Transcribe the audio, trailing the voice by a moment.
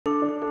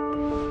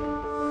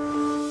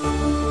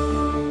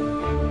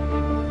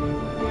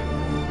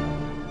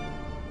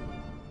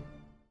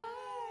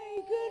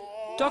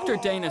Dr.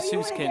 Dana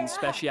Suskind's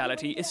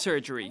speciality is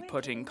surgery,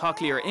 putting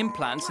cochlear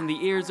implants in the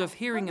ears of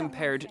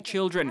hearing-impaired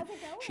children.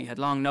 She had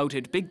long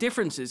noted big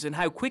differences in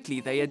how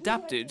quickly they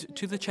adapted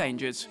to the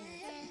changes.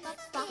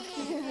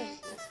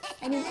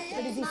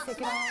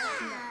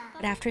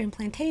 After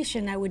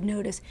implantation, I would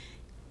notice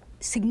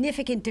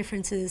significant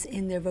differences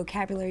in their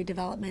vocabulary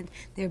development,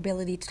 their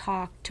ability to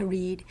talk, to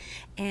read,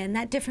 and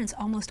that difference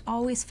almost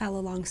always fell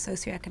along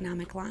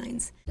socioeconomic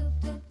lines.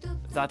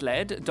 That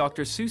led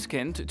Dr.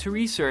 Suskind to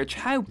research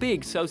how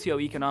big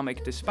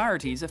socio-economic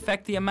disparities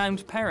affect the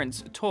amount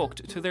parents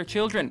talked to their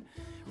children.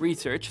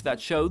 Research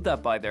that showed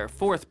that by their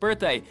 4th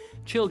birthday,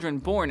 children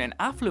born in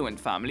affluent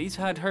families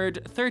had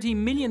heard 30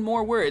 million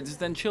more words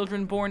than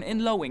children born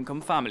in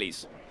low-income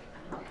families.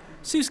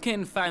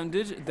 Suskind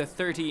founded the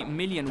 30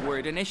 Million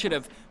Word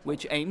Initiative,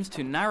 which aims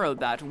to narrow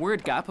that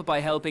word gap by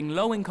helping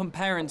low-income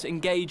parents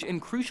engage in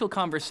crucial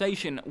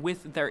conversation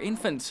with their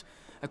infants.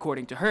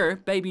 According to her,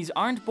 babies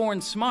aren't born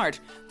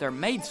smart, they're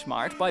made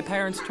smart by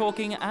parents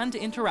talking and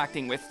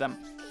interacting with them.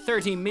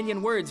 30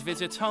 Million Words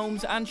visits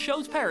homes and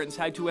shows parents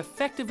how to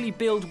effectively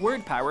build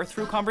word power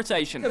through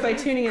conversation. So by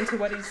tuning into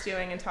what he's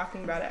doing and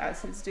talking about it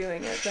as he's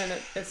doing it, then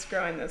it's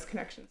growing those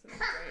connections in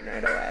the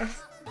brain right away.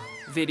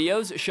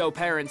 Videos show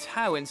parents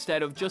how,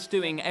 instead of just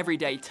doing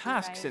everyday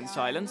tasks in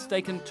silence,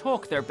 they can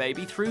talk their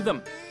baby through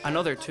them.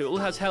 Another tool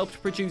has helped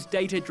produce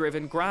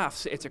data-driven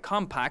graphs. It's a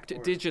compact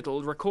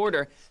digital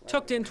recorder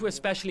tucked into a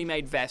specially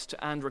made vest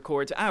and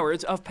records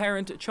hours of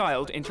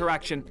parent-child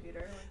interaction.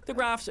 The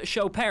graphs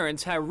show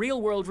parents how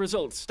real-world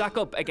results stack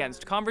up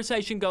against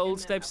conversation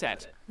goals they've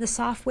set. The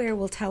software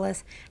will tell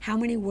us how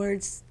many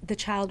words the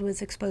child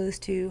was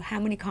exposed to, how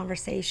many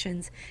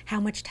conversations,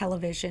 how much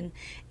television,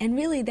 and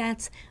really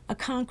that's a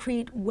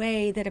concrete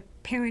way that a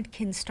parent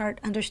can start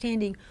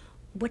understanding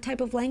what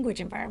type of language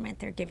environment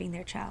they're giving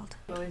their child.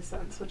 Really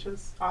sense, which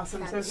is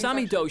awesome. So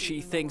Sami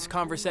Doshi thinks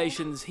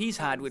conversations he's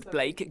had with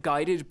Blake,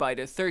 guided by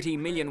the 30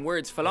 Million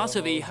Words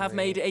philosophy, have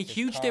made a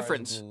huge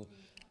difference.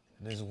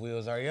 His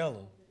wheels are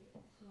yellow.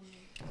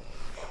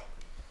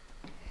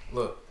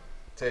 Look,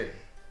 take it.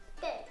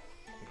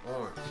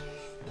 Orange.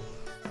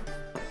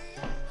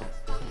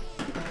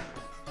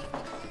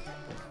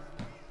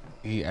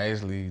 He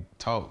actually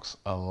talks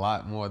a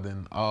lot more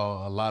than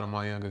a lot of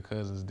my younger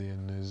cousins did,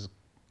 and it's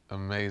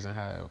amazing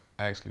how it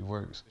actually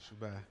works.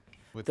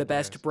 The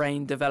best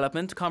brain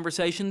development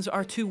conversations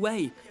are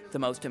two-way. The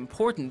most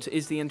important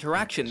is the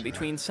interaction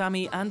between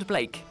Sami and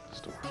Blake.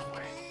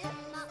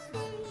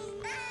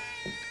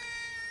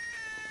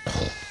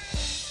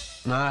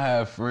 Now I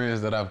have friends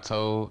that I've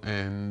told,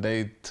 and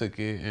they took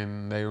it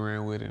and they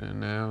ran with it, and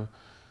now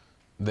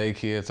they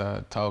kids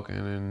are talking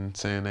and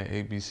saying their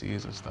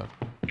ABCs and stuff.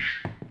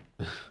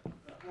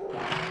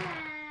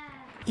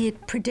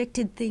 It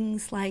predicted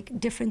things like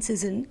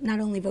differences in not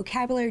only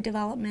vocabulary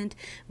development,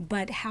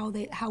 but how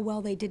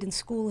well they did in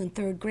school in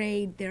 3rd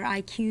grade, their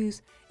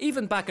IQs.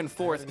 Even back and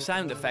forth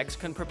sound effects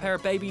can prepare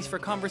babies for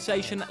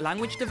conversation,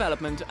 language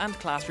development and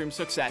classroom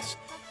success.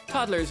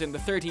 Toddlers in the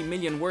 30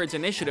 Million Words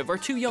Initiative are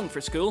too young for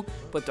school,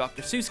 but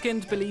Dr.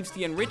 Suskind believes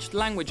the enriched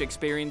language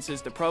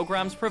experiences the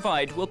programs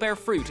provide will bear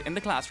fruit in the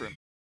classroom.